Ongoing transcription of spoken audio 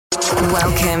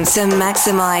Welcome to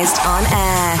Maximized on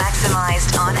Air.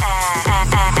 Maximized on Air.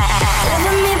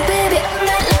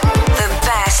 The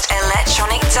best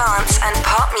electronic dance and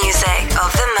pop music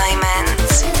of the moment.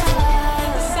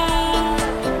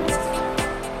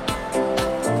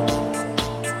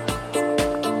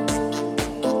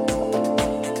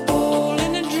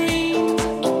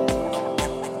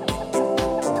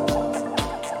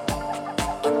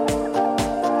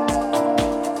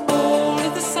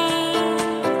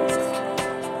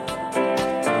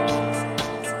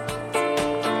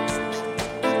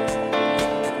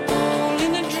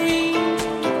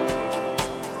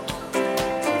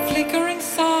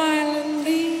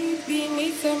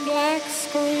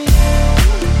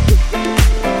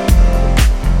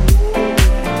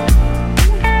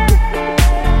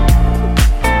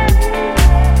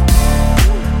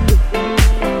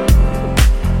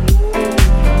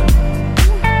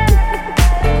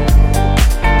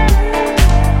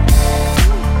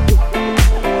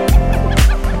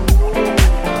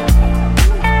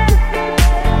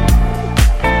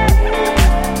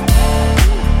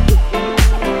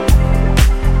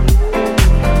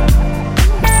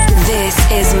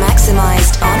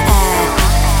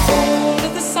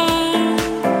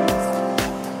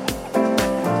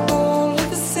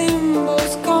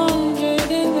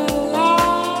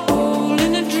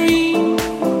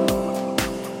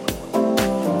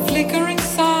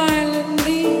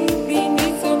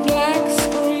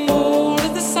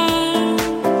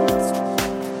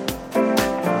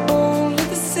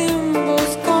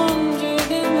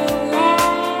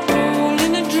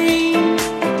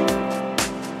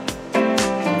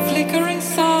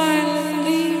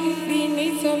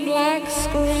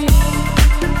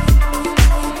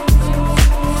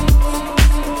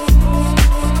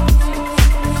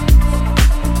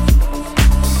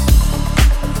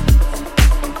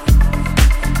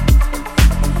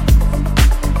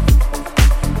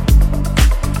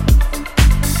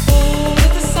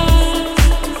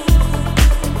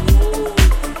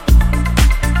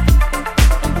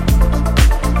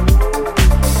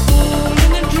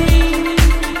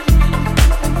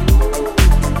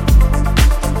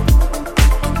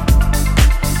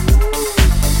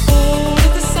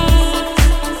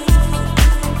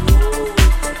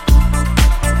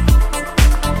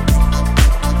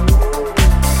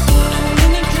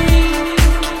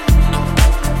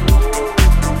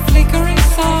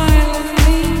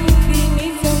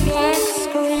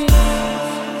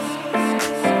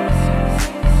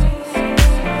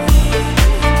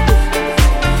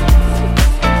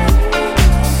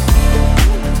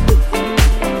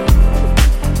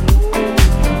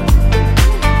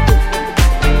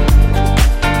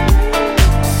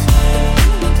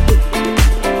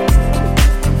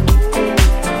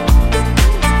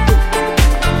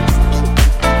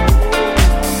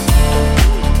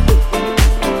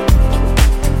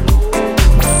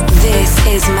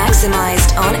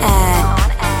 Maximized on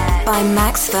Air by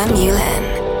Max Vermeulen.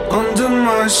 Under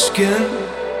my skin,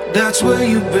 that's where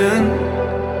you've been.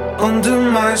 Under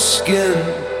my skin.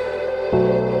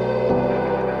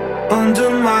 Under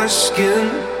my skin,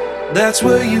 that's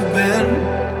where you've been.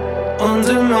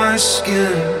 Under my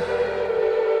skin.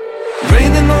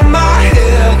 Raining on my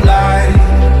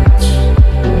headlights,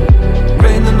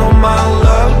 raining on my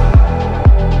love.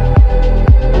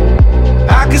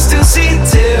 I can still see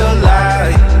tail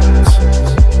lights,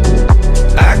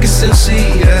 I can still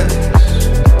see it.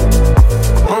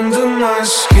 Under my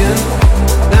skin,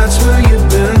 that's where you've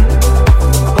been.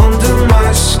 Under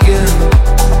my skin.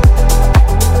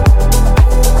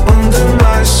 Under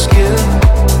my skin,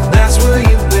 that's where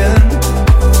you've been.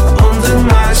 Under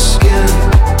my skin.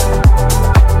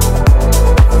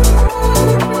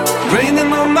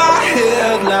 Raining on my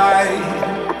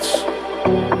headlights,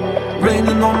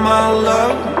 raining on my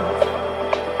love.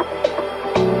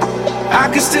 I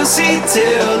can still see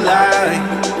tail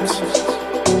lights,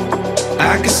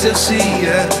 I can still see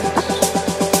it.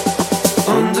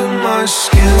 Under my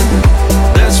skin,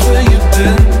 that's where you've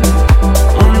been.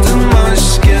 Under my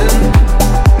skin.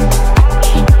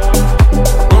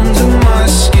 Under my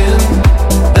skin,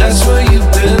 that's where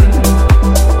you've been.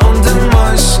 Under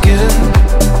my skin.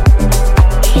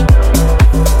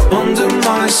 Under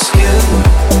my skin,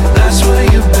 that's where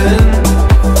you've been.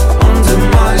 Under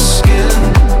my skin.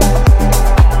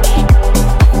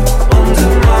 Under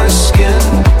my skin,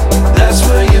 that's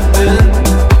where you've been.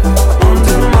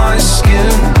 Under my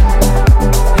skin.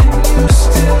 And you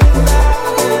still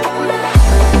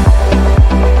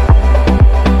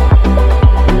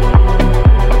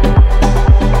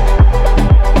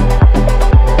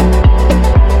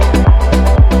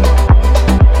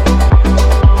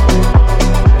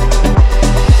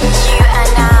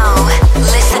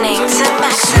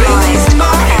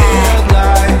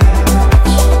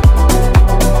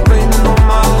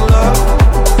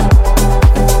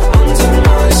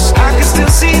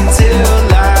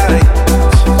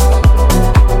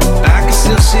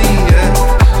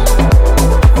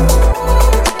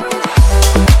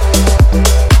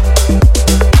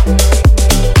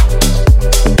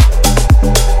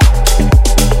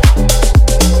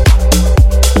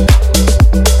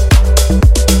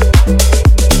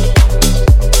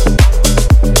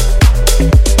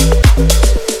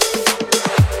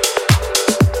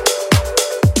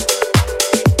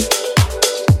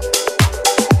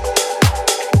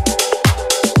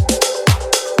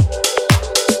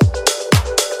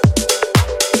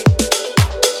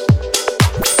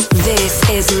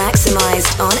is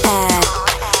Maximized on air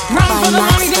Run by for the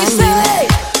Max money, they Vermeulen. say.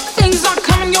 Things are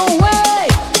coming your way.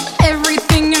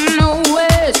 Everything you know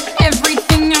is.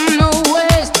 Everything you know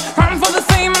is. Run for the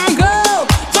fame and gold.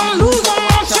 Don't lose on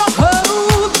what you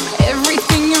hold.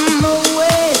 Everything you know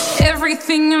is.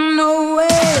 Everything you know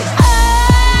is.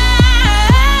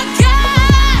 Oh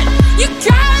God, you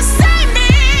gotta save me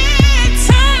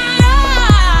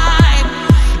tonight.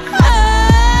 Oh,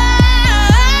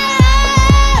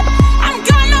 I'm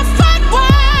gonna fight while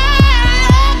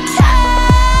I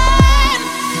can.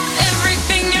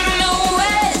 Everything you know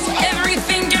is.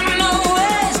 Everything you know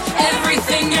is.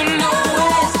 Everything you know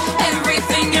is.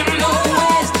 Everything you know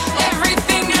is.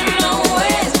 Everything you know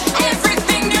is.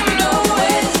 Everything you know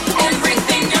is.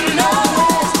 Everything you know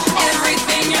is.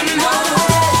 Everything you know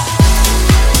is.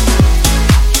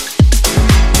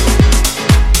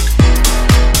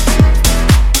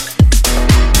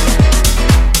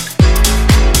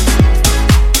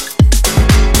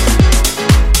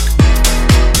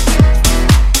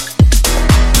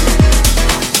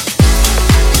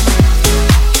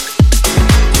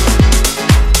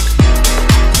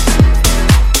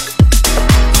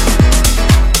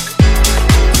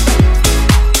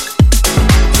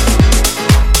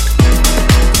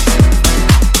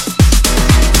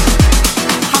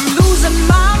 I'm losing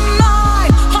my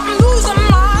mind, I'm losing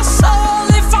my soul.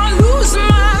 If I lose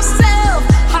myself,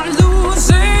 I lose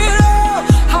it all.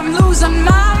 I'm losing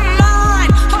my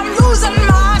mind, I'm losing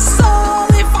my soul.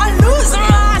 If I lose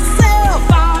myself,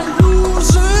 I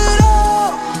lose it all.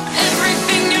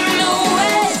 Everything you know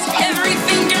is,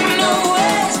 everything you know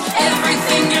is,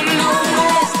 everything you know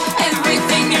is,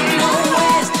 everything you know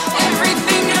is,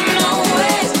 everything you know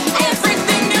is,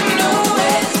 everything you know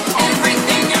is,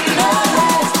 everything you know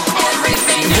is,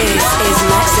 everything you This know is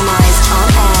Maximized on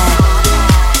air.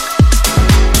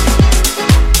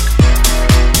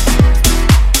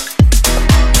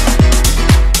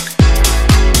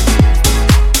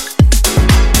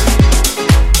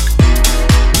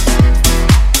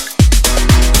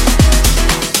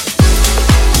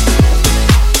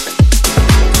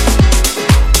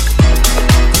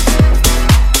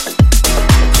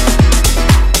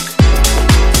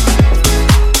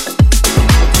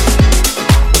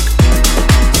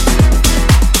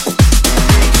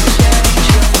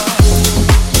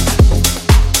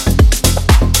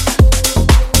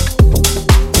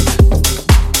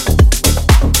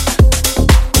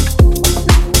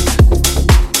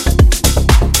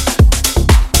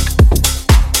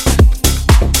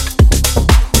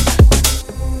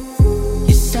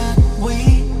 You said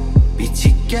we'd be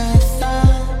together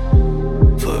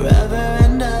forever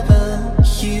and ever,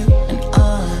 you and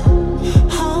I.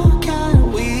 How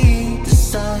can we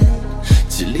decide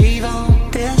to leave all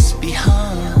this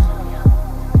behind?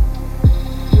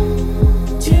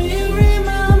 Do you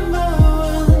remember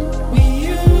when we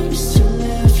used to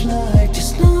live like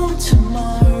there's no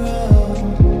tomorrow?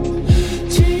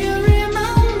 Do you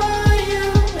remember you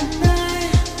and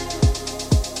I?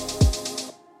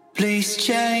 Please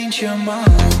change your mind.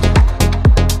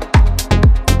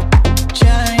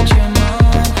 Change your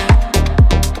mind.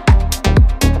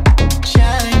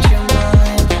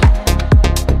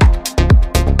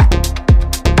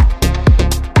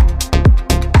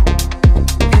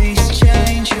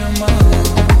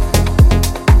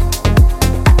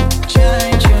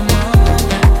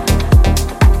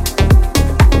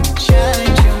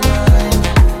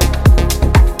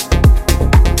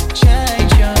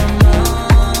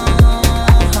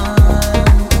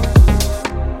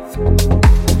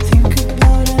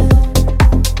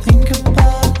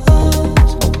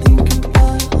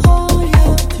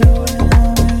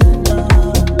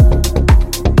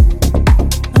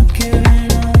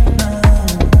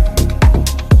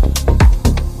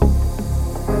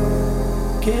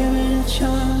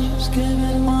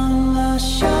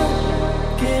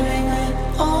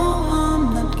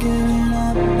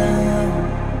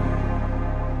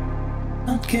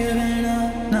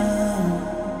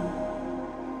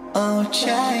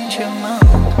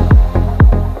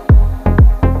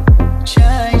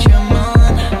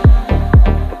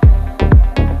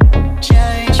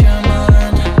 Change your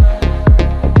mind.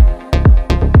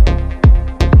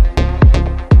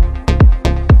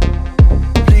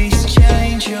 Please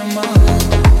change your mind.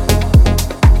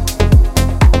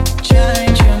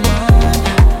 Change your mind.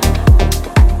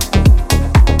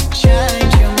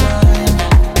 Change your mind.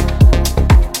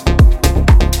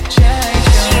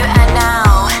 Change your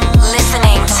mind.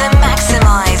 Listening to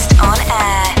Maximized on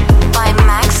air by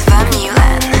Max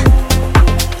Vermeulen.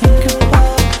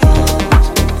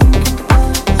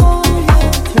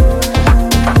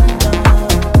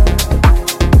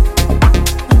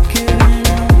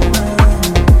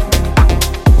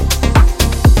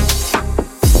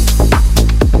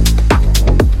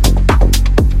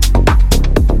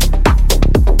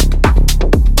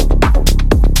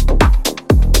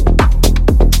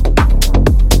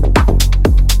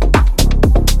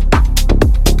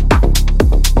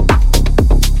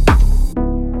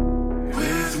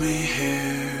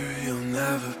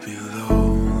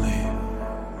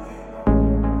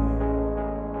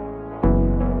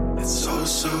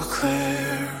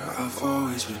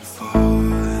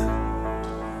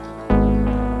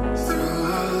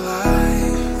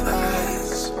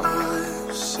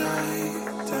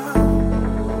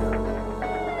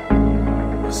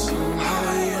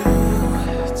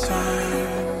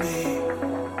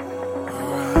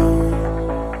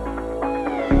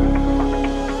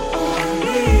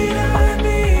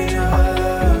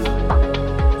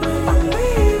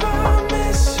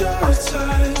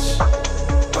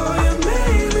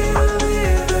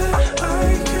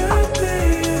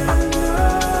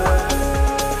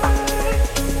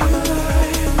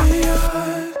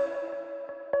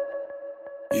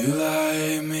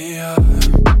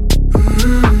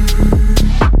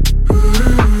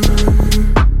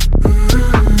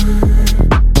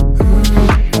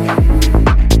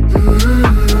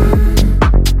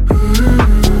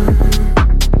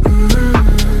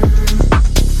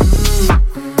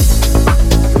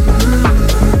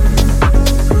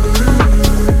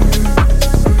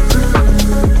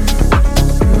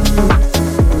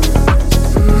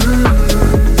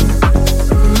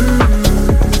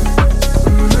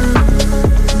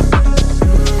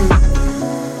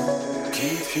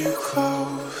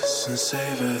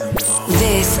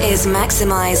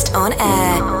 Maximized on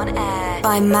air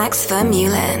by Max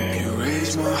Vermeulen. You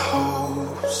raise my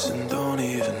hopes and don't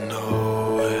even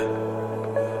know it.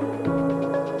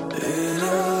 In a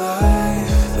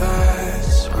life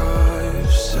that's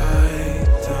upside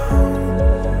down,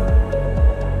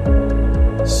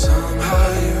 somehow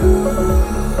you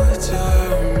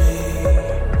turn me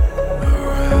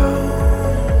around.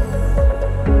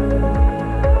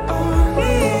 Oh, I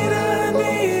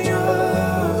need your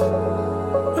love.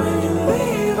 When you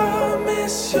leave, I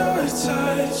miss your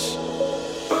touch.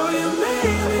 Oh, you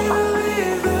made me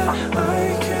believe that I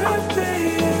could be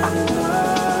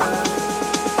enough.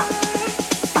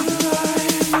 You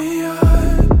light me up.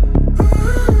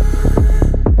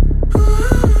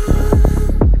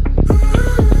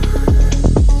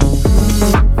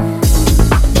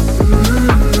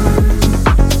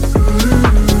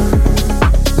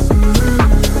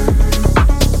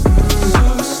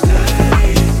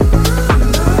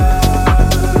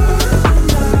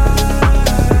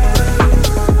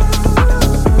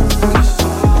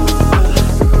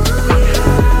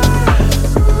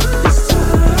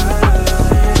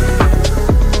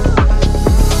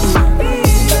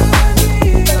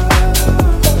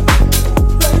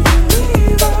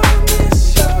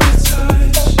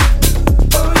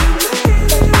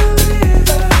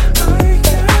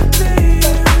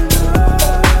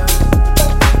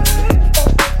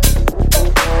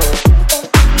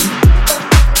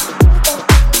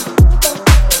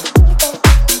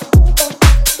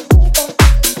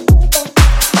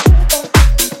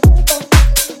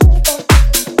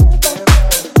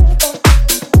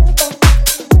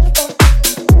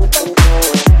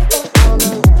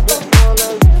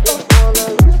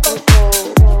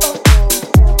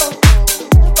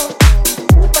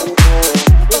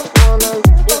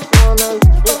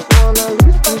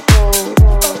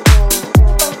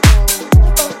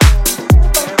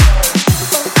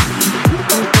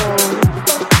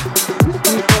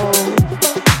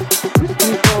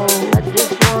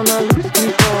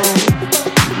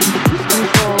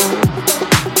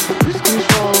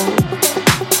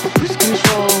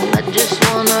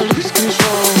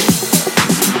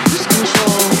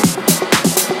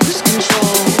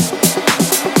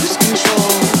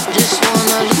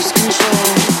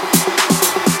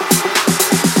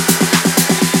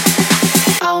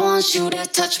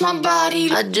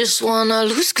 I just wanna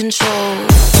lose control.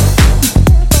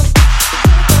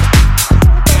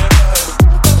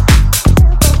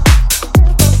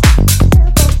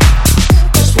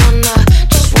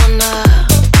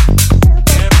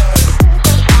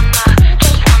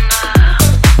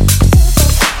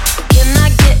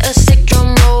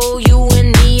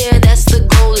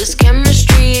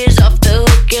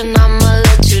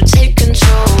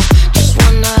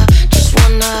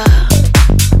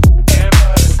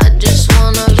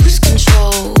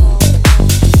 Control.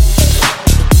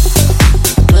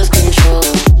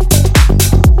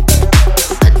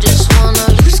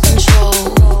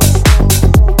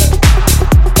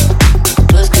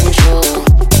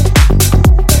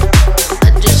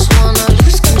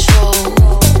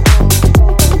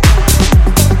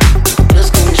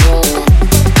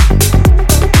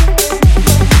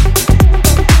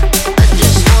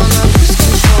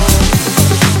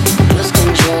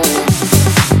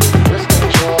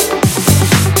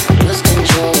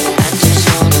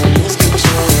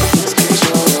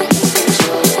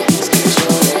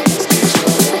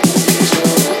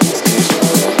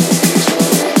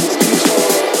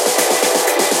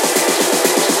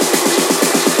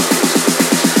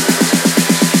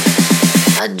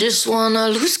 just wanna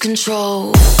lose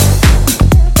control.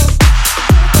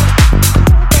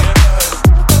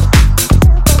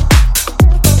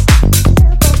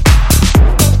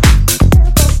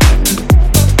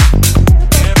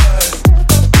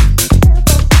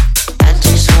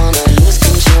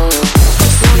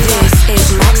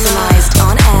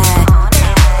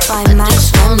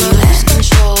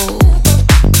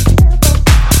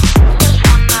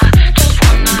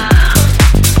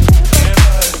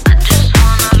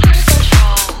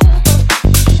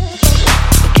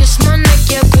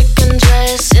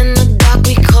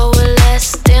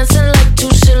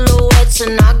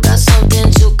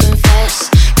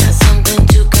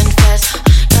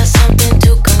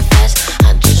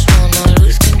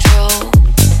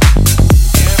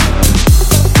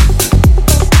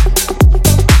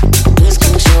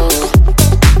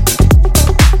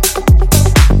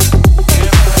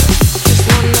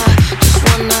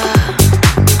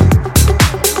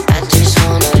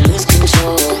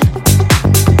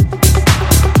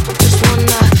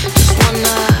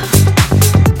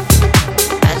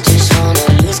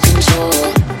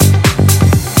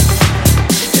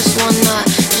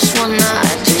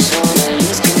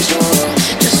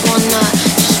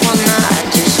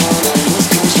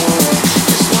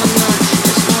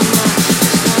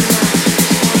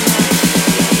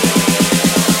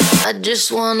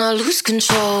 Just wanna lose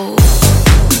control.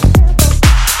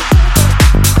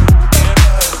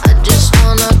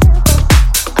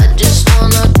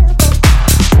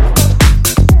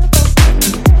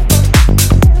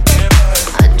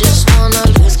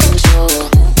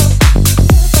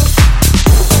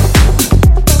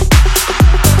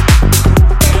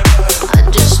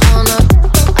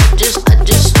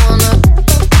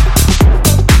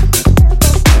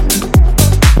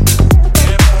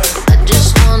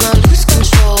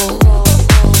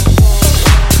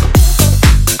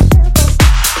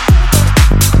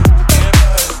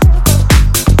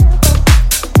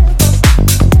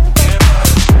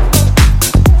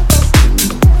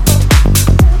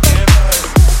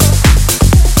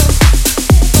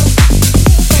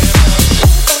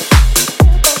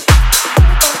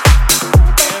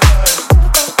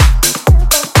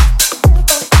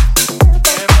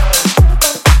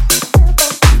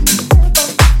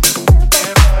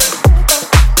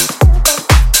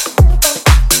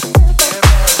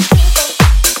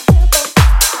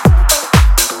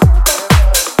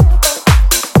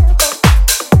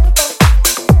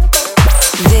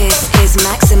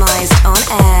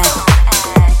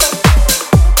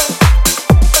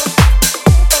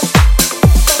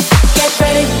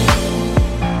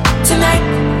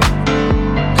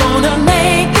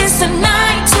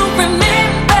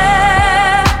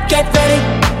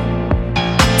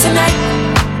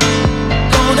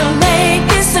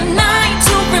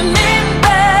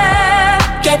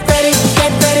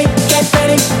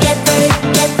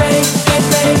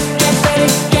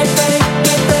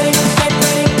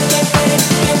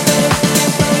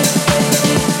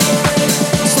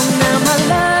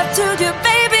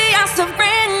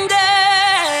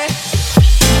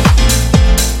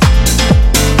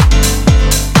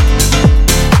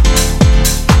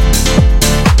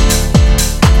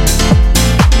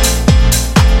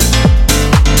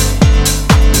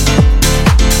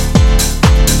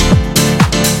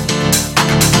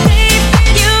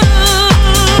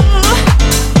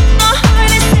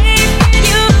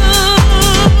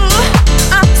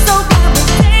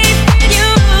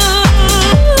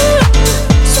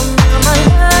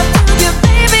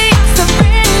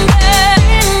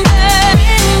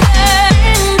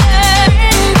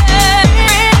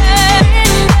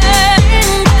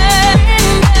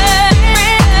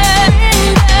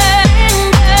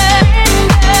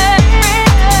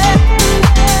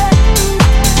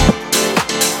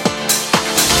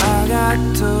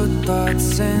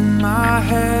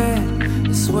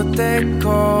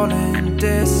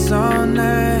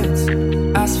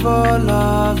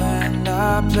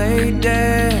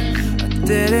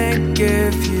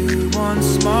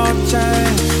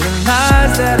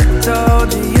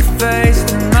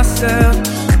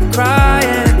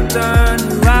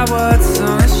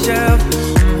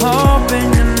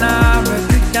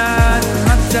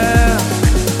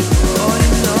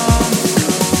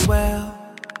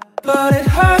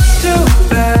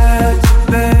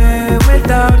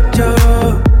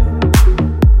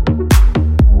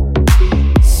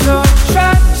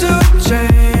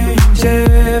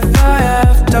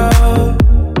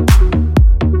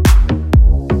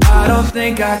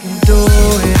 Think I can do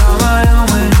it on my own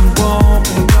when you won't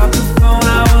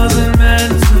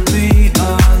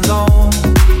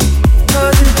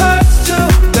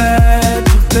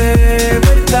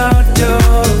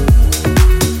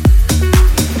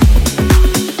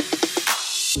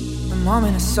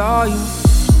saw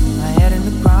you, my head in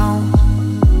the ground,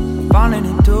 falling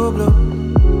into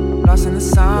blue, lost in the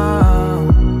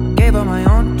sound. Gave up my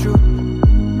own truth,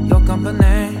 your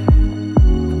company,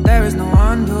 but there is no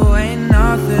undo, ain't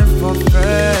nothing for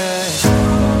free.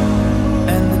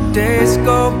 And the days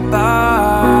go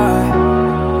by,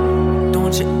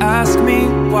 don't you ask me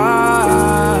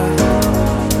why,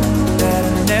 that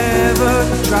I never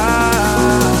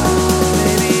tried.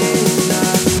 Maybe it's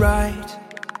not right,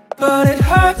 but it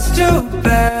hurts too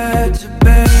bad to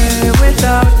be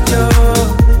without you.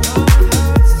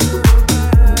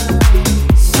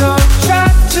 So try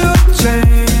to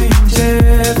change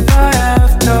if I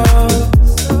have to.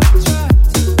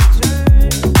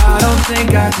 I don't think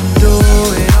I can do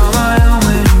it on my own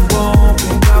when you won't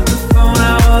pick up the phone.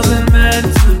 I wasn't meant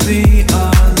to be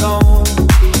alone.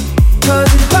 'Cause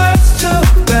it hurts too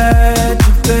bad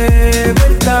to be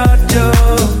without you.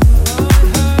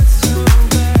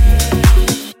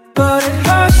 But it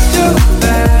hurts too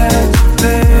bad to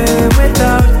be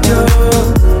without you.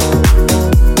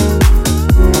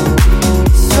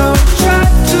 So try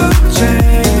to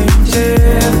change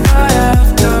if I have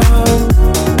to.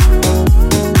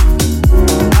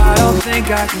 I don't think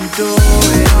I can do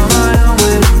it on my own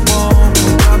when you won't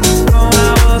pick up the phone.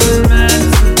 I wasn't meant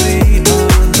to be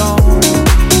alone.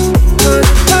 'Cause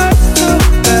it hurts too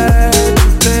bad to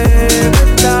be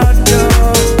without you.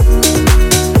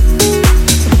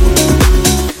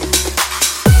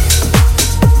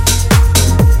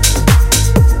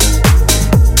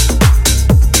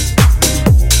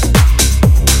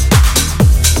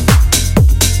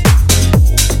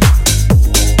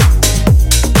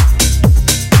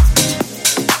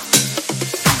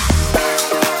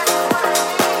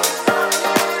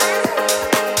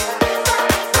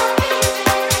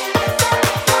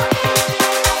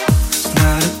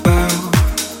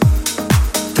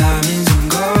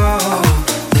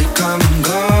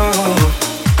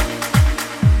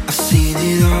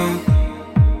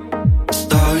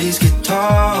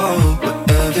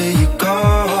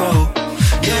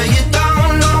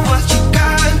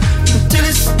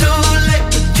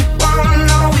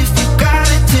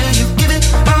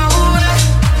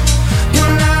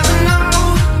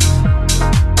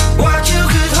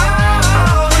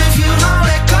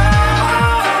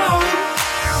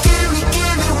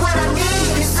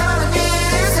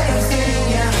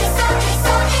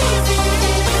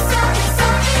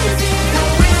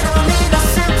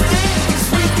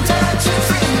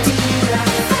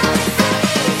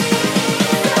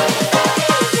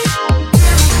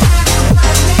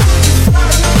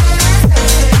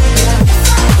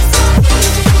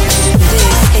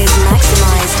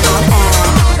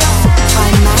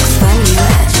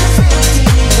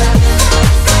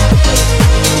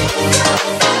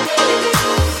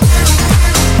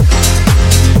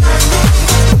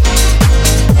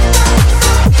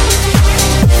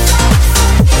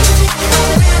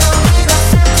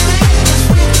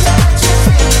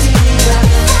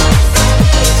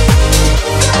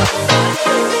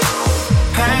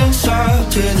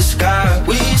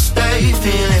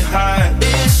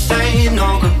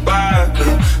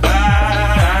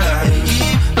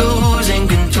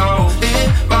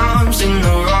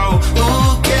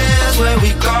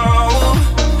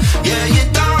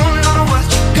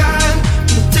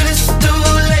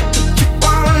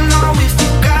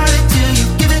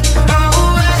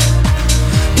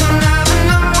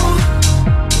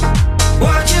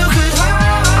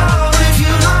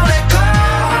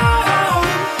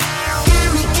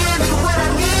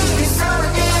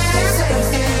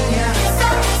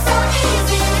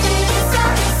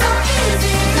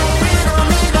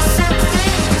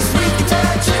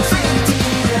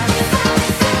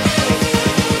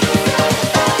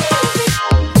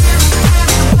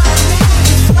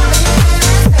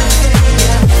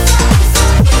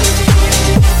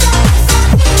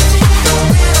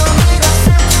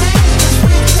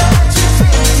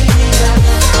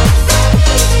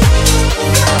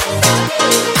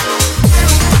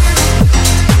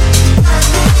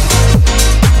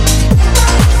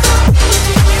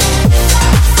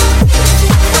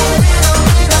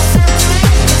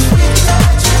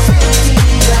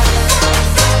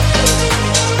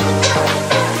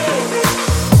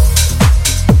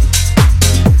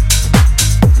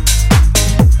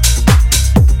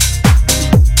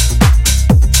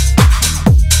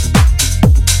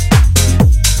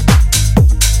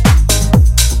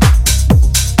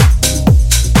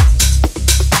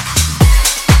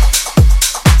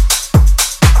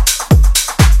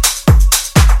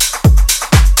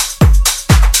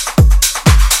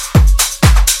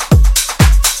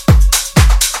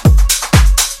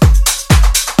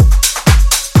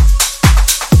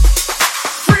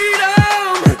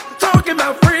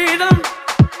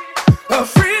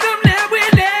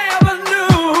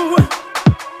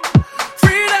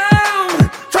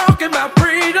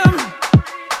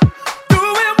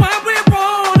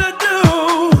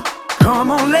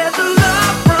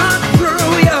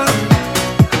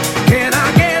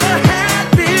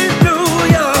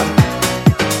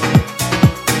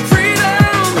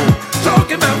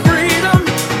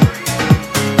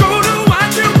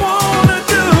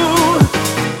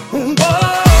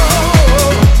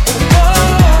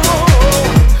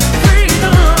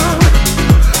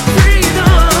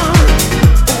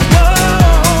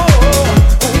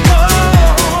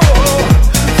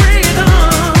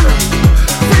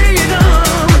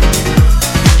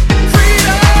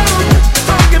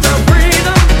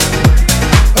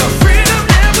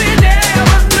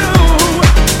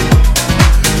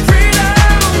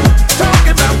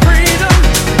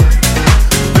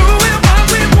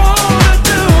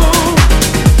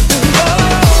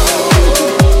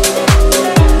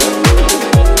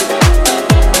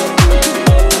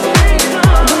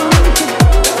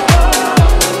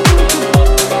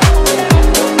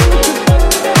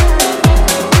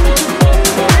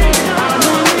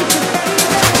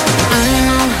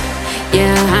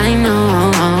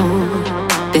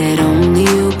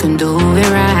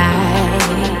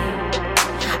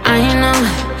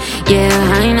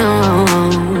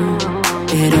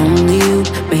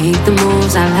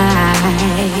 moves I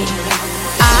like.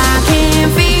 I can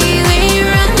feel it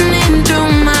running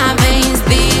through my veins.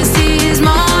 This is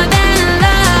more than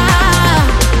love.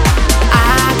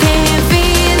 I can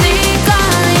feel it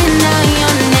calling out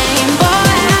your name.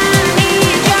 Boy, I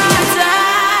need your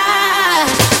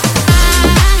touch.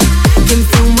 I can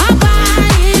feel my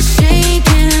body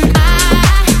shaking. I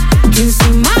can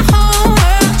see my whole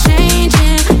world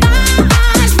changing. My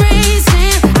heart's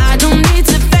racing. I don't need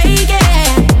to fake it.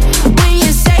 When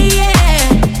you say it,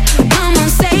 come on,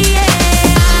 say it.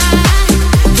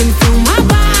 I can feel my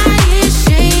body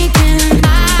shaking.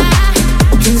 I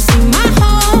can see my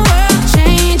whole world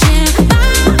changing. My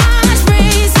heart's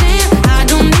racing. I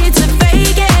don't need to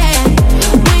fake it.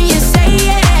 When you say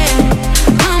it,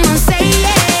 come on, say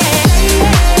it.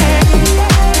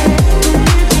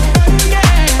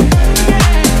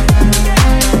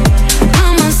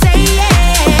 Come on, say it.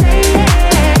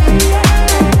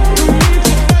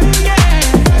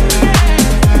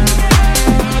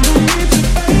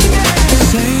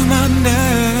 Say my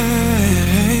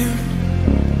name,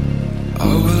 I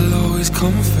will always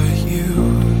comfort you.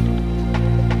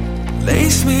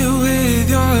 Lace me with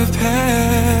your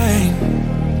pain,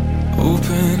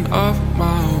 open up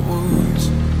my wounds.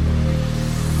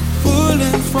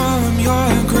 Pulling from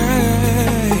your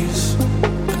grace,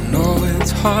 I know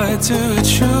it's hard to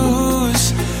choose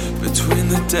between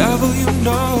the devil you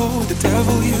know, the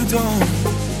devil you don't.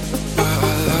 But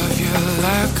I love you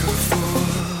like a fool.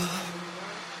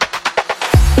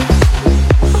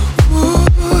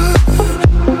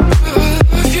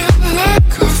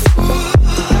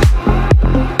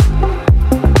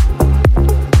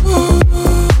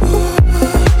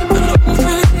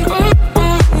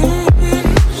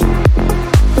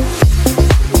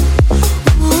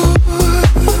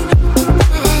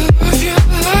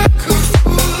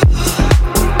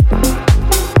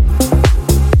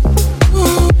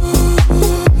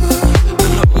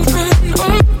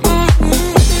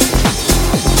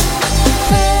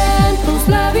 En tus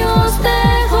labios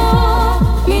dejo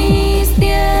mis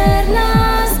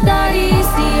tiernas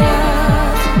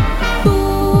caricias,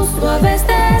 tus suaves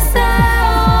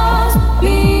deseos,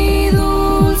 mi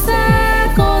dulce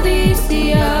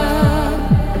codicia.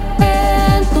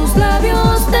 En tus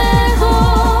labios dejo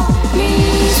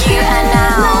mis You are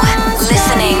now tiernas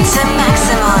listening to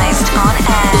Maximized on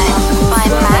Air by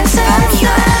Max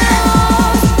Vermeulen.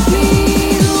 mi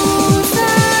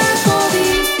dulce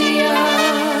codicia.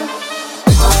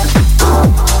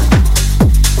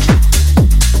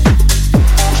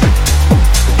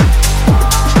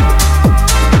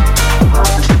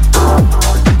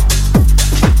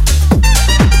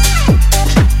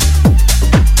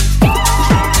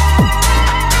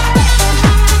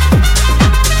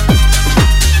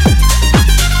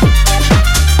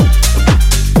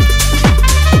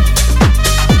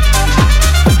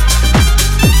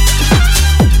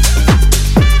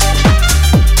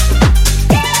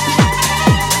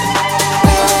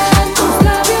 En tus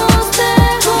labios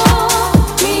dejo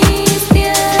mis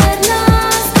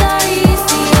tiernas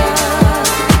caricias,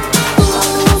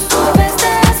 tus suaves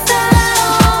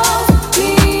deseos,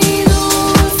 mi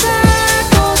dulce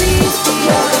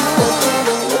codicia.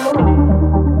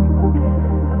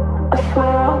 I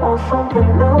swear I want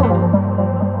something new,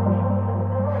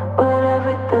 but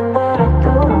everything that I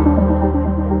do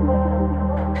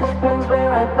just brings me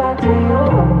right back to you.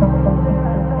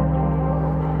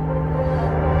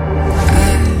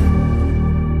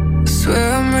 I swear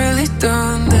I'm really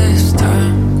done this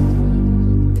time.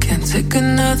 Can't take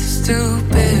another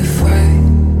stupid fight.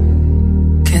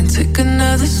 Can't take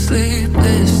another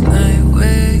sleepless night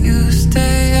where you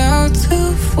stay out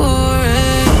till 4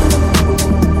 a.m.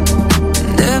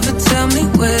 Never tell me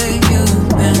where you've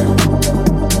been,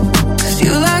 'cause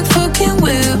you like fucking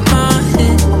with my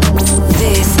head.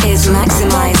 This is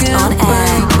Maximized on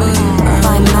Air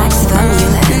by Max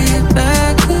Vermeulen. Be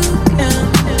back again,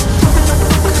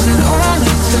 'cause it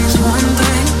only takes one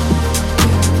thing.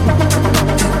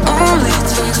 It only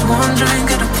takes one drink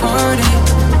at a party.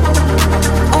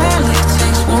 Only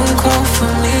takes one call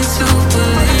for me to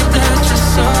believe that you're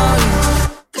sorry.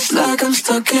 It's like I'm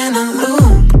stuck in a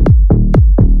loop.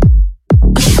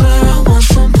 I swear I want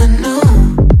something new,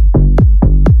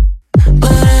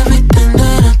 but everything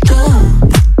that I do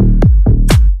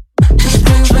just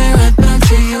brings me right back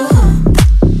to you.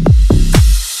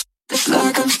 It's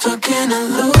like I'm stuck in a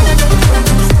loop.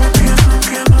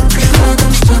 It's like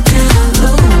I'm stuck in a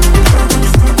loop.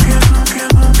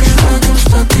 It's like I'm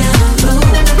stuck in a loop.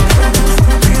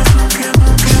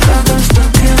 It's like I'm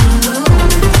stuck in a loop.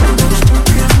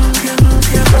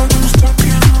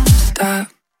 Stop.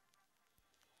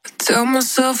 I tell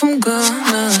myself I'm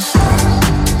gonna stop.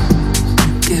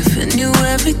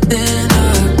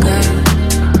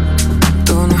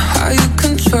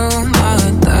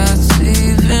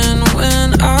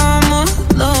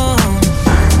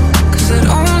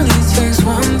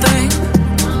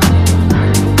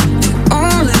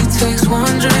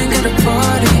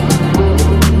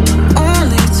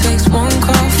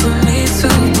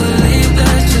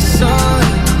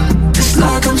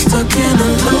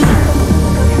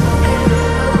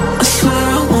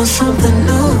 something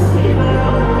new,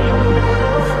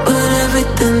 but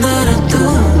everything that I do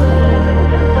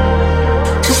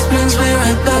just brings me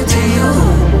right back to you.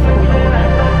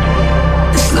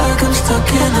 It's like I'm stuck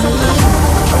in a loop.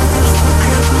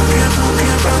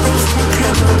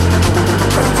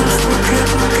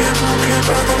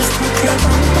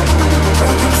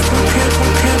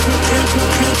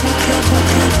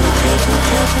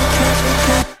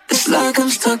 It's like I'm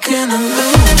stuck in a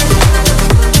loop.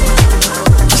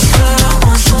 I swear I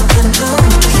want something new,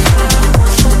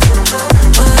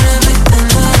 but everything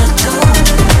that I do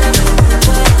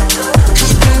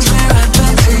just brings me right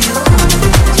back to you.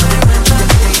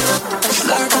 It's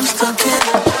like I'm stuck in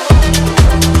a loop.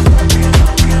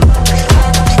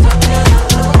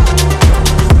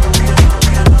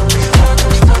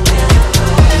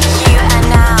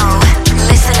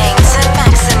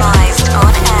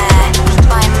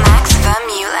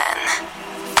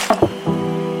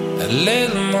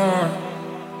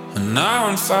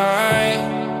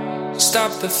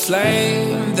 Stop the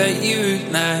flame that you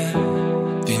ignite.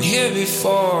 Been here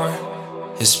before,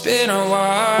 it's been a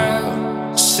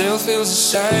while. Still feels the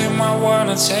same, I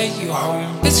wanna take you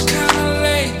home. It's kinda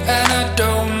late and I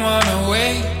don't wanna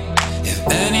wait. If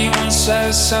anyone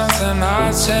says something,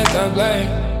 I'll take the blame.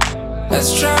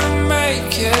 Let's try to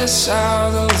make it a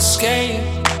sound of escape.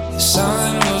 If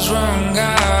something goes wrong,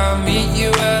 I'll meet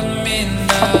you at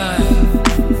midnight.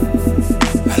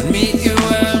 I'll meet you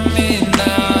at midnight.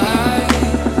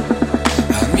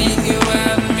 I'll meet you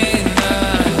at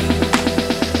midnight.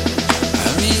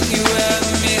 I'll meet you at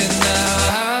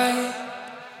midnight.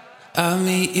 I'll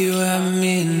meet you at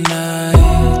midnight.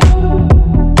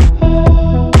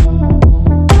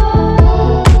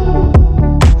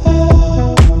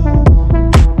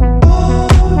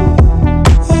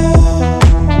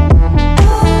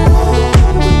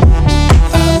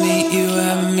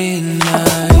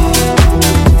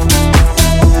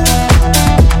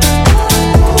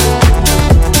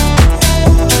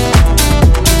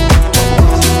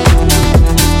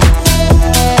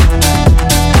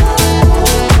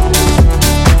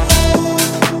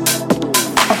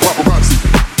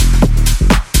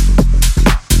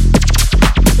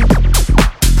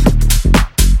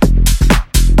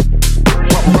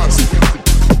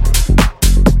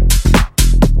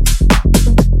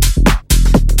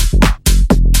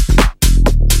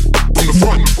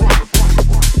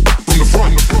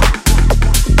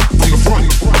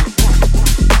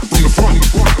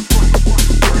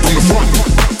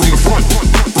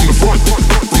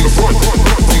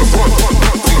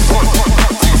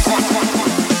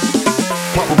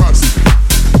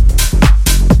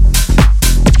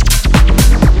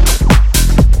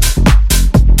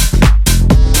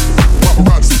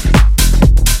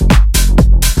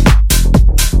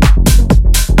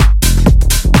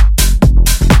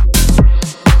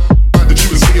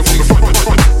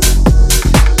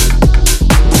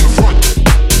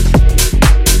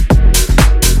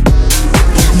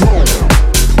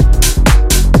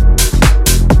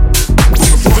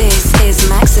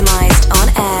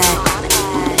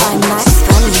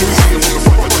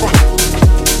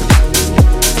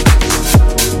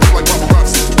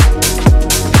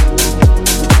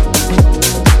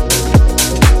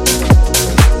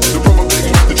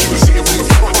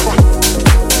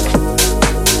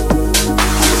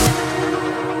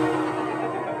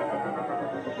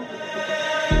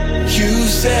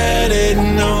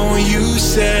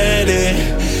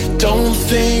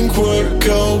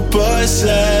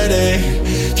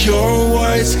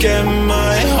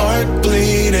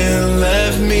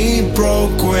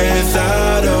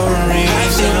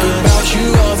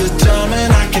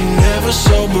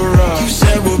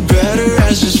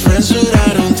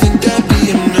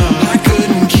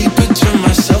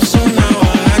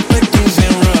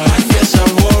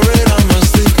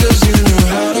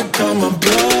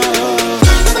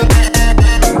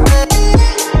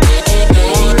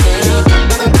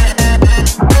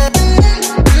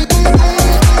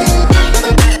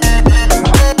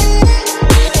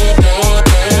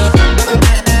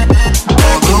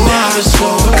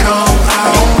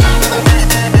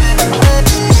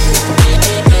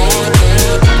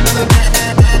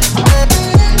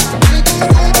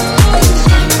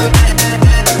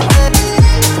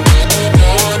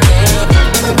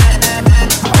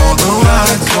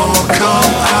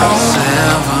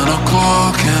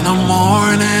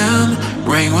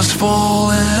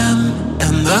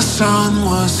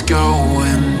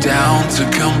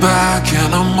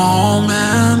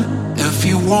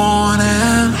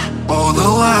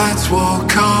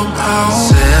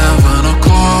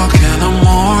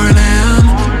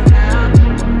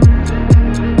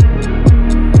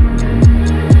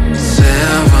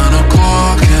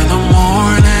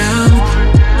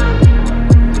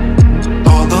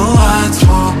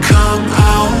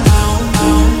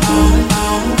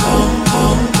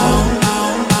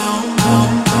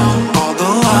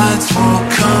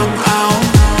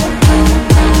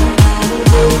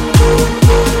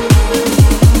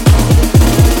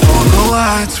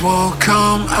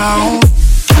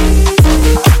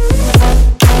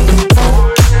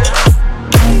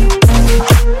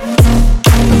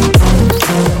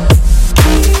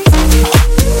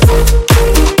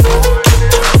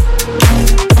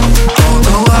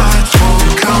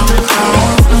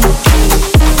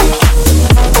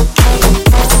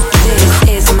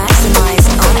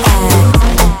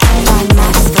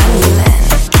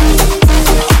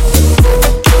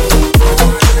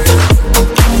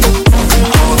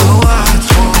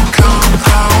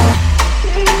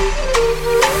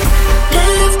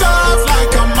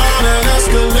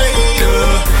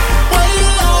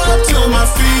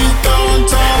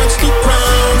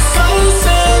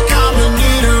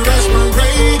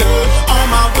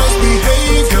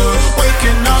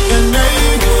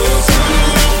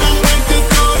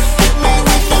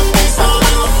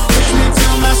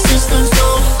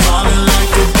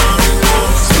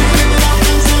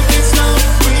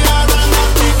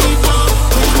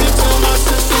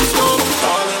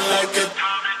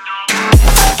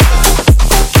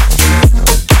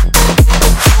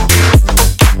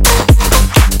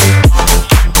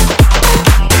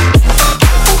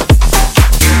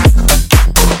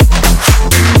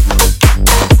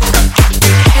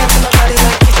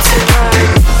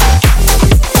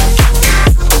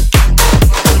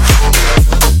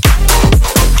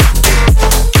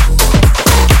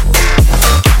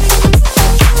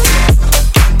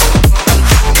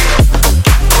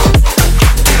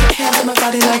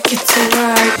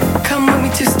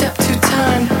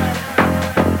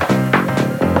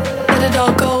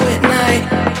 all go at night.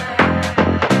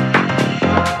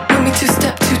 Move me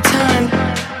two-step, two-time.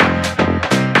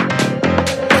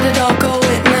 Let it all go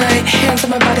at night. Hands on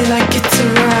my body like it's a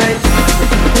ride.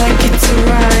 Like it's a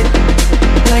ride.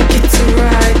 Like it's a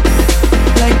ride.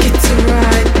 Like it's a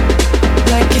ride.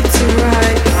 Like it's a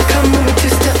ride. Come move me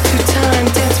two-step, two-time.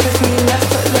 Dance with me, left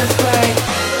foot, left, right.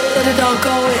 Let it all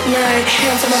go at night.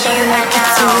 Hands on my body like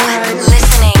it's a ride.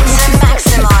 Listening to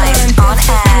Maximized on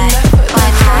air by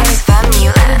Max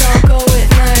Vermeulen. Let it all go at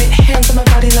night. Hands on my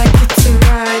body like it's a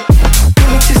ride. Move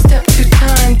me two-step,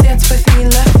 two-time. Dance with me,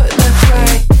 left foot, left,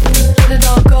 right. Let it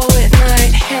all go at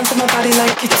night. Hands on my body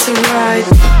like it's a ride.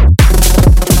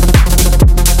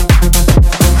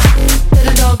 Let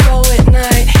it all go at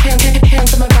night.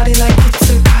 Hands on my body like it's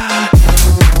a ride.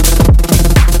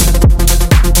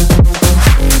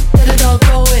 Let it all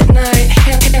go at night.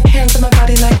 Hands on my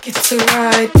body like it's a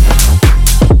ride.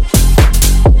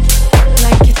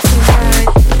 Like it's a ride.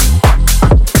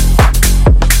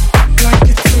 Like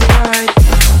it's a ride.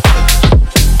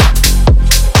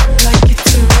 Like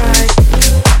it's a ride.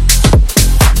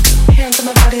 Hands on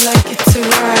my body like it's a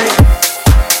ride.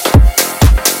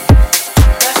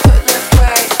 Left foot, left,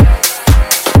 right.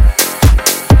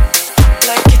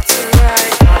 Like it's a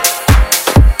ride.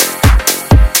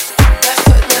 Left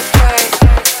foot, left, right.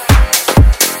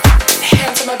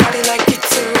 Hands on my body like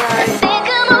it's a ride. Think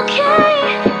I'm okay.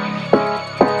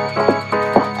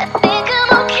 I think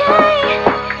I'm okay.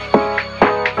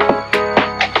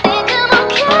 I think I'm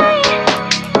okay.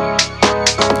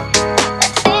 I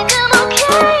think I'm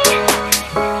okay.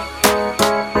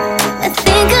 I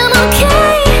think I'm okay.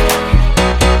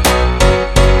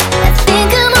 I think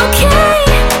I'm okay. I think I'm okay.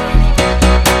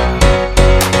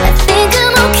 I think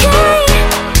I'm okay.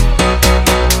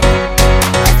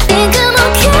 Think I'm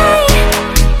okay.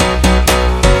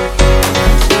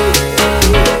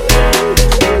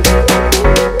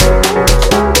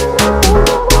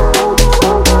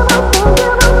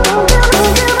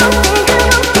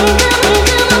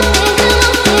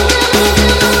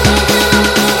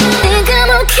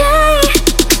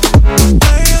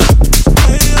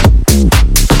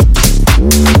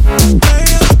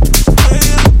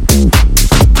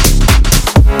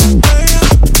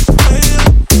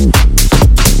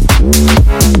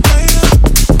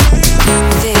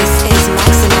 This is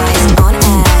Maximized on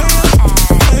air.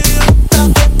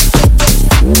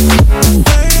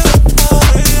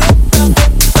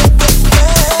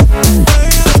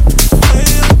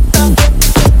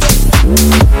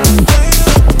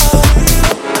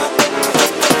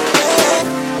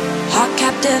 Heart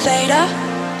captivator,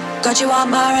 got you on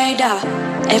my radar.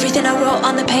 Everything I wrote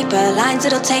on the paper, lines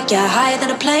that'll take you higher than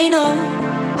a plane. Oh,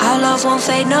 our love won't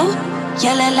fade, no.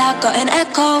 Yelling loud, got an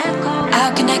echo.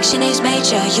 Our connection is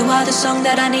major. You are the song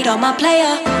that I need on my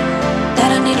player.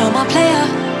 That I need on my player.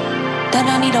 That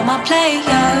I need on my player.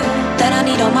 That I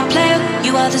need on my player.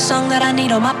 You are the song that I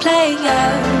need on my player.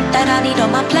 That I need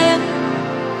on my player.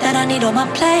 That I need on my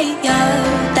player.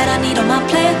 That I need on my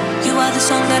player. You are the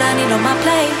song that I need on my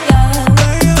player.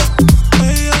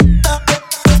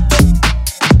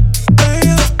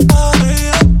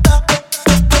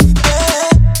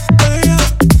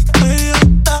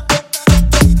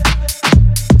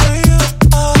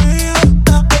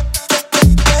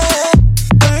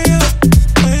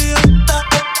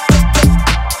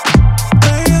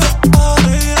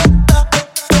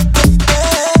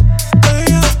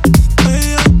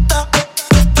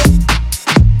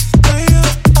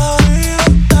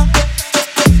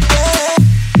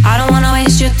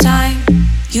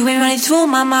 Through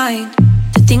my mind,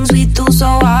 the things we do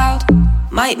so wild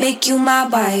might make you my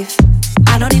wife.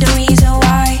 I don't need a reason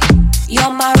why.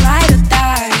 You're my ride or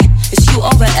die. It's you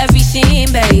over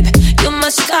everything, babe. You're my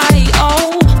sky,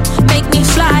 oh, make me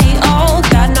fly, oh.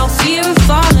 Got no fear of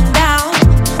falling down.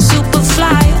 Super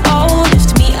fly, oh,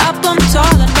 lift me up, I'm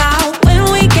taller now. When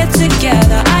we get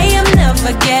together, I am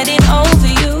never getting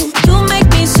over you. You make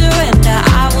me surrender,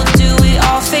 I will do it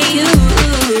all for you.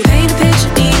 Paint a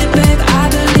picture, need it, babe, I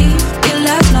believe it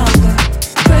lasts longer.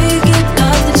 Breaking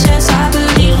another chance, I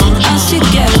believe in us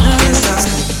together.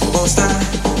 Won't stop,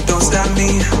 don't stop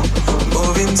me.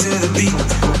 Moving to the beat,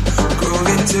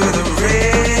 grooving to the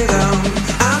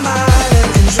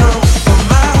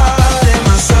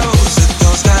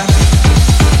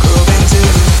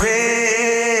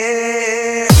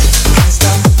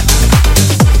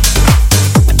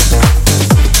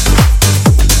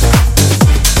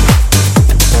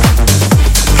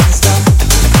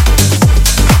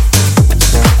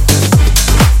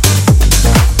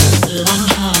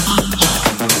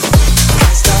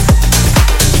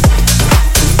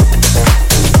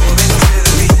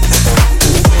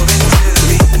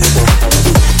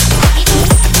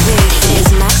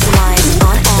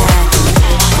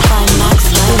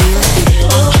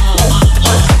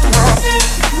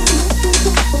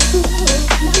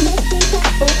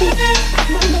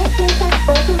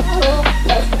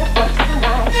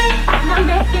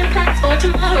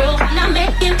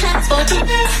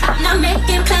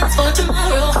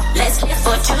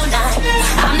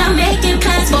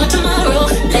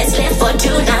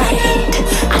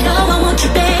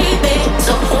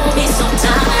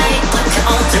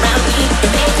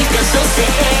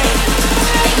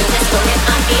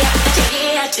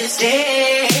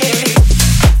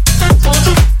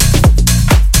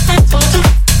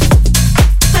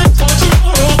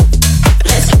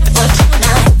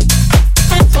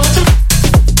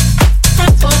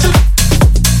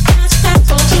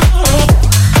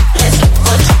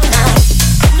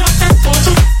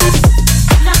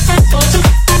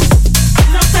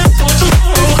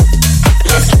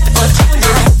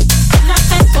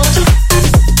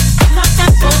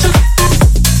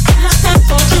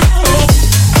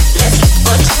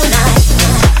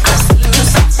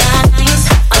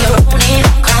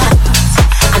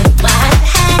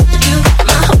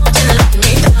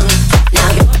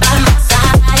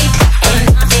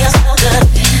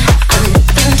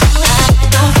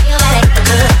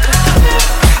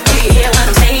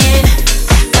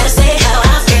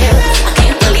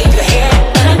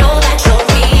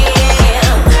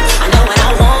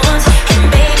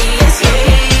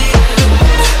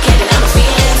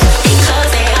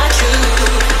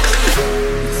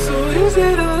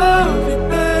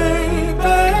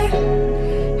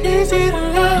easy to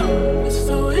love. It's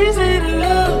so easy to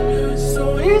love you. It's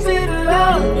so easy to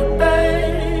love you,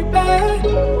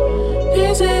 baby.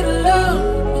 Easy to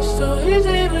love. It's so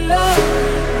easy to love.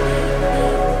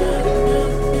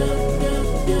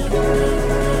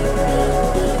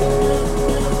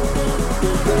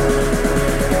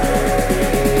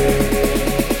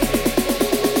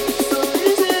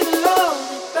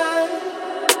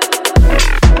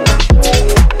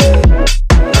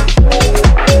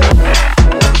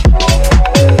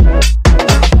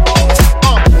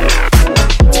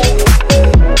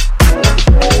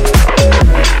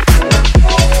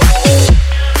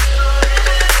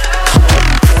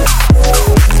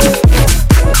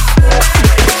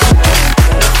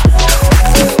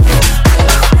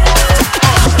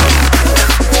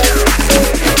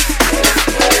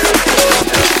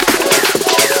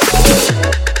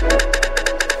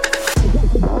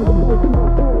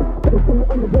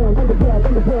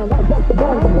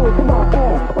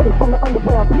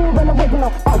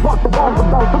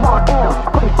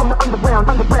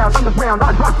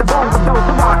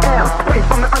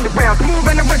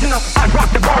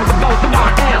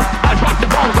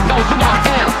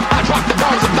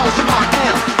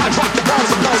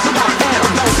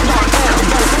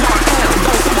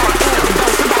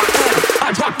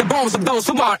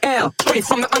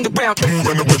 Underground.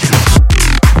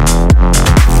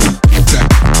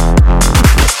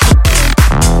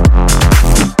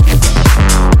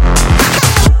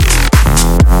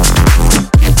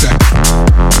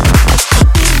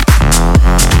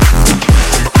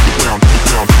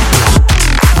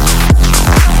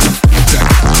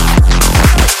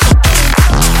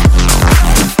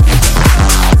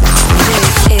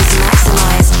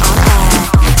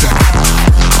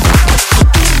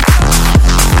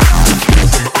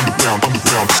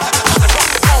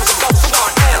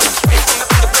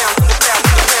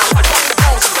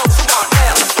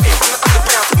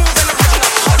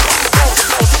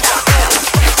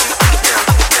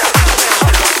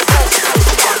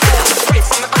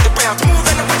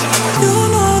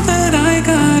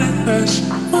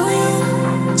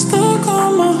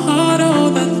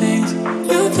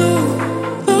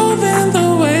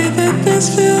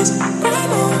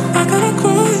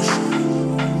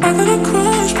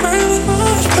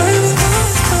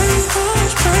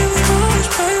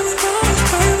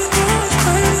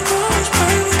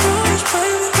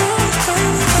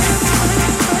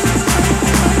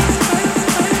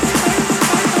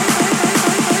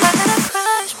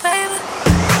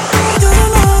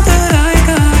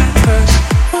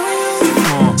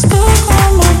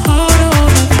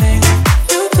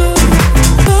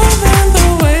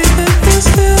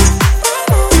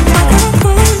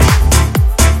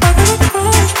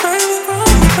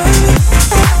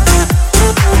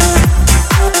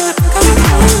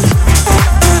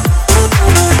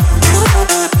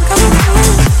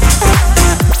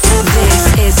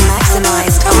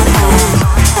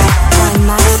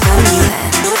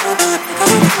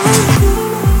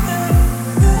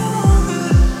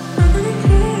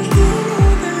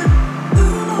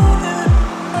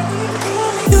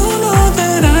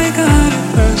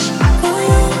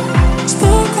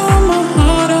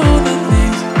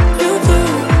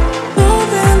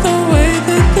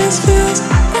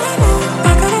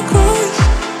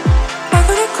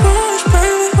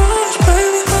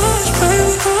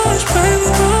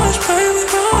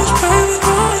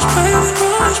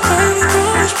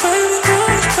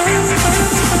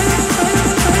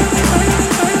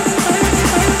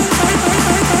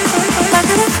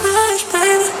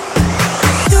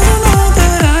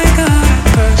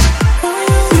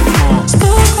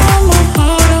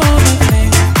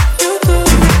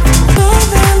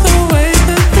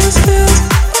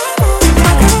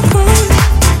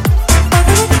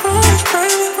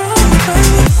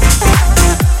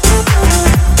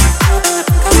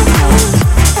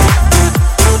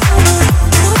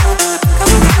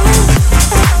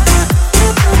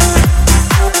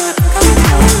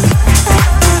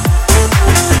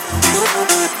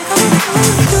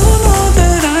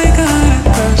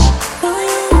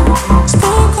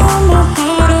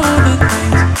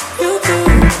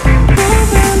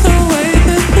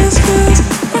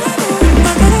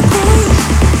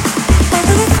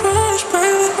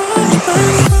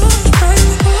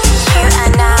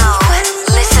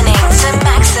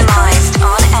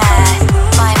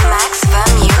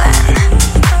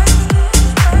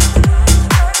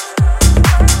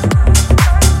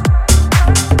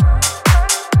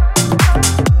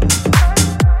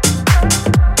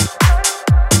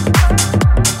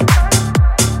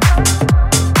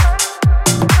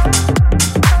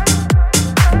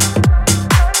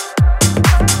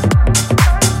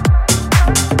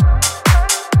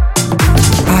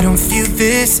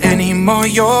 this anymore.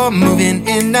 You're moving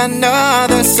in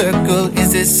another circle.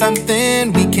 Is this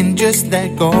something we can just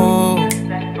let go?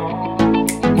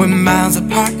 We're miles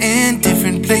apart in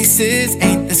different places.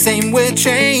 Ain't the same, we're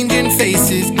changing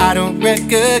faces. I don't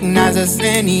recognize us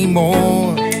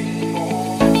anymore.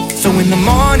 So in the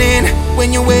morning,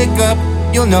 when you wake up,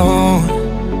 you'll know.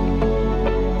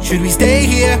 Should we stay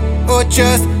here or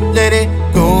just let it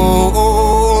go?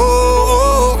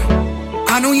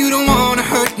 I know you don't wanna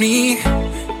hurt me,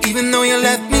 even though you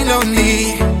left me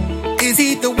lonely. Is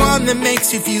he the one that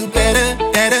makes you feel better,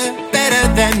 better, better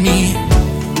than me?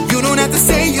 You don't have to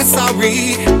say you're sorry,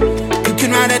 you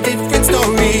can write a different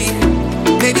story.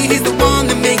 Maybe he's the one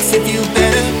that makes you feel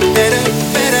better, better,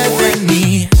 better than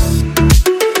me.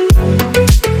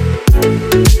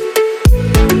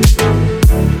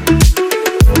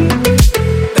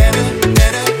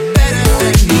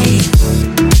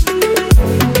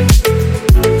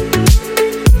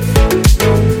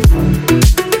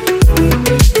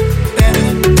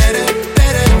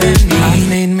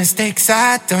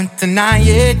 I don't deny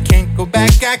it, can't go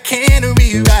back, I can't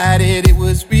rewrite it. It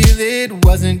was real, it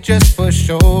wasn't just for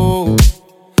show.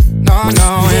 No, no,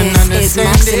 and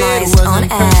understand it wasn't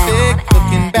perfect.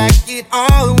 Looking back, it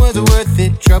all was worth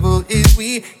it. Trouble is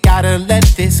we gotta let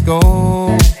this go.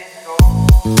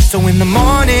 So in the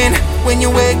morning, when you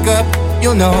wake up,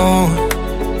 you'll know.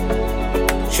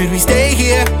 Should we stay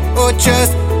here or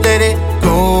just let it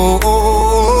go?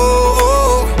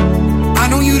 I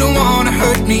know you don't wanna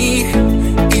hurt me,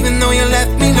 even though you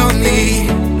left me lonely.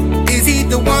 Is he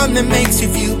the one that makes you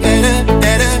feel better,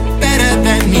 better, better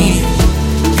than me?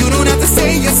 You don't have to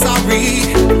say you're sorry,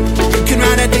 you can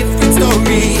write a different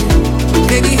story.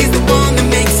 Maybe he's the one that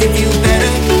makes you feel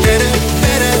better, better,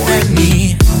 better than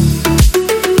me.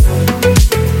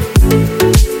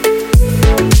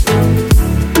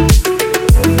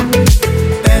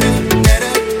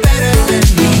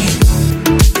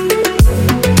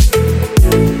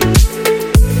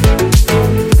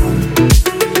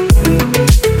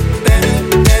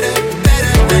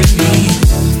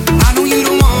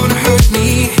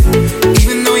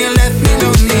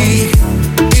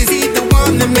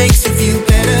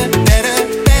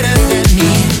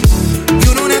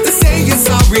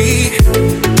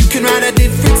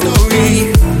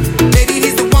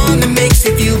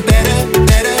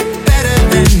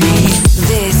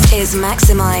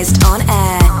 Maximized on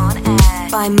air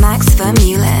by Max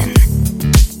Vermeulen.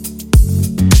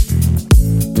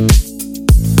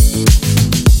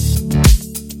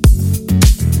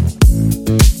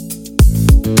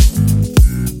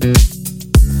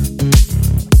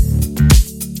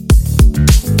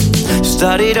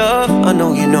 Started off, I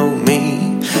know you know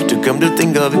me. To come to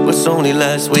think of it, was only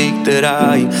last week that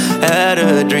I had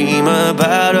a dream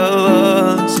about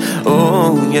us.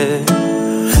 Oh yeah.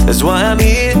 That's why I'm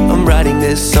here, I'm writing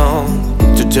this song.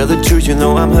 To tell the truth, you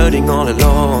know I'm hurting all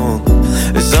along.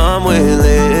 Somewhere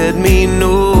let me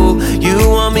know you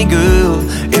want me, girl.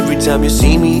 Every time you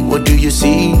see me, what do you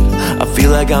see? I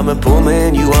feel like I'm a poor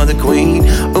man, you are the queen.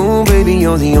 Oh baby,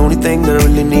 you're the only thing that I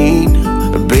really need.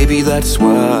 Baby, that's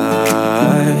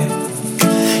why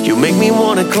you make me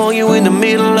wanna call you in the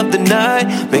middle of the night.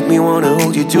 Make me wanna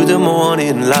hold you to the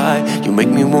morning light. You make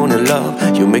me wanna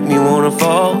love, you make me wanna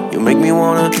fall. You make me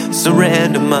wanna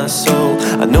surrender my soul.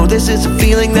 I know this is a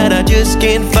feeling that I just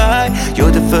can't fight.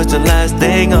 You're the first and last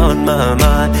thing on my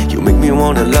mind. You make me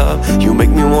wanna love, you make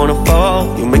me wanna fall.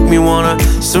 You make me wanna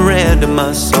surrender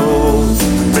my soul.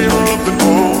 Feel up the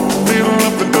door, feel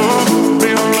up the door,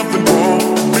 feel up the door,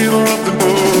 feel up the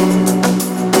door.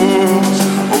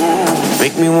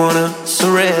 Make me wanna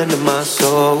surrender my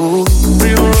soul.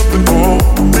 Feel up the door,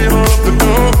 feel up the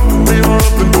door, feel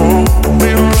up the door,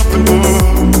 feel up the door.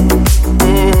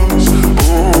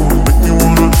 Make me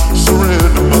wanna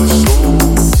surrender my soul.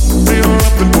 Feel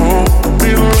up the door,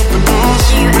 feel up the door.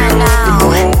 You are now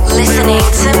listening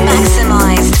to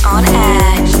Maximized on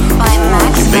air by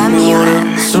Max Vermeulen.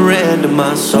 Surrender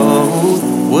my soul.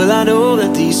 Well, I know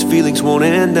that these feelings won't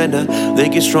end, and they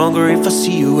get stronger if I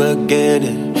see you again.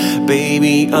 And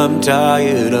baby, I'm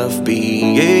tired of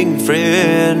being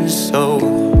friends, so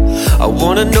I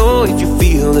wanna know if you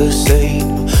feel the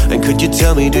same. And could you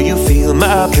tell me, do you feel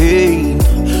my pain?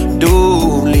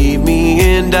 Don't leave me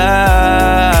in doubt,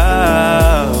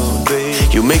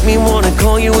 babe. You make me wanna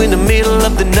call you in the middle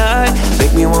of the night.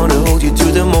 Make me wanna hold you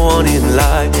to the morning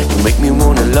light. You make me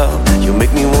wanna love, you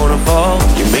make me wanna fall.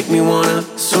 You make me wanna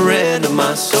surrender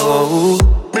my soul.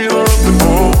 Feel up the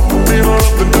door, feel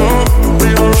up the door,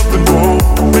 feel up the door,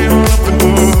 feel up the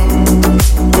door.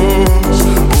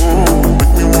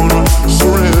 Make me wanna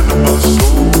surrender my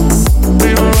soul.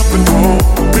 Feel up the door,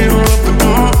 feel up the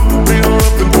door, feel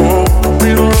up the door.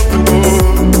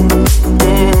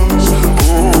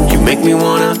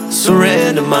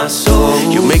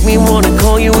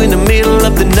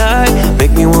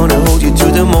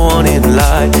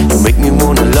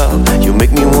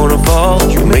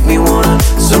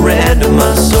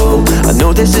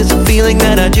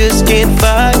 just can't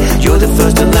fight. You're the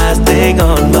first and last thing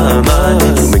on my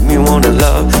mind. You make me wanna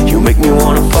love, you make me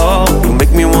wanna fall, you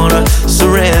make me wanna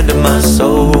surrender my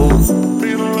soul.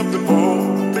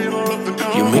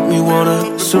 You make me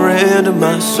wanna surrender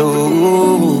my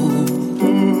soul.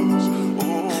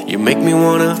 You make me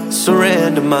wanna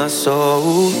surrender my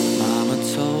soul. Mama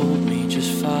told me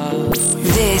just follow.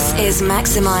 This is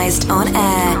Maximized on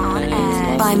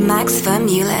Air by Max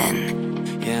Vermeulen.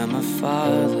 Yeah, my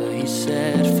father, he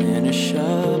said, finish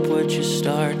up what you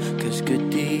start, 'cause good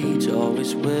deeds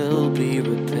always will be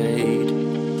repaid.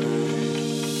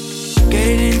 Get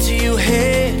it into your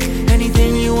head,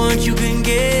 anything you want you can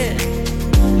get.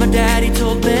 My daddy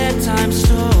told bedtime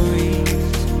stories.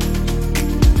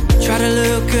 Try to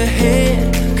look ahead,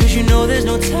 'cause you know there's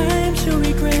no time to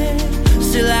regret.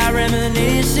 Still I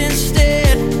reminisce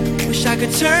instead. Wish I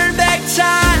could turn back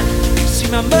time, see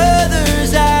my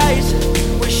mother's eyes.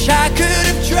 Wish I could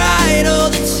have dried all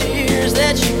the tears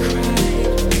that she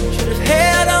cried. Should have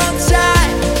held on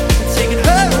tight and taken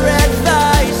her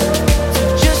advice to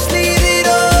just leave it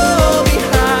all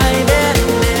behind and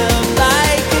live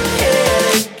like a kid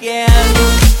again.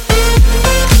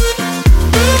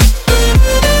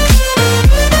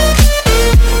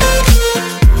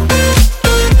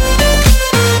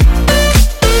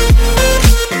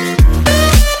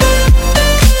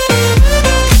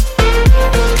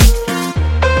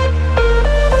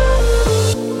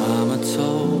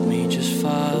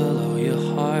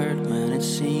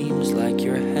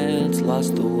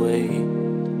 Lost the way.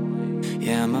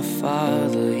 Yeah, my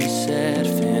father, he said,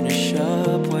 finish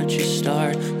up what you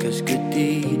start, 'cause good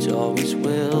deeds always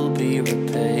will be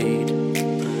repaid.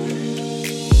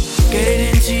 Get it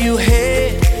into your head,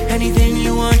 anything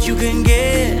you want you can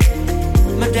get.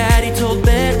 My daddy told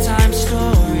bedtime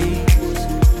stories.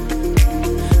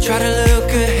 Try to look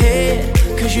ahead,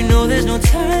 'cause you know there's no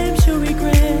time to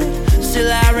regret. Still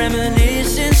I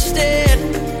reminisce instead.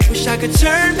 Wish I could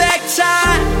turn back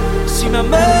time, see my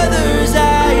mother's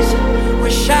eyes.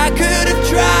 Wish I could have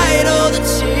dried all the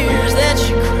tears that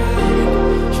she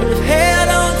cried. Should have held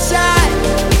on tight,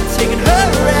 taken her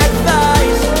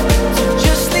advice to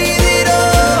just leave it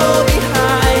all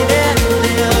behind and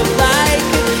live like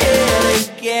a kid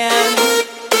again.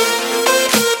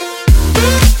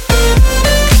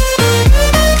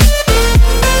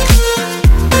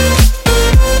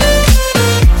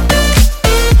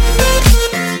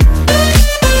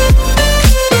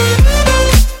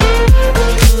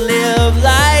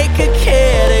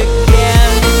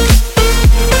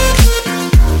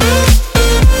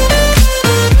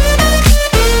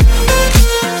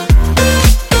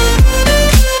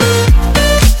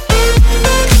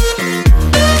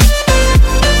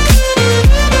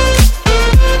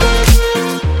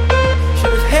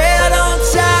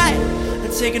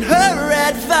 Taking her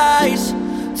advice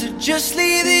to just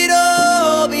leave it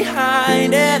all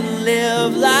behind and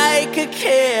live like a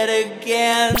kid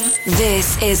again. This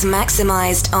is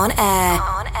Maximized on Air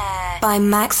by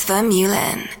Max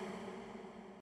Vermeulen.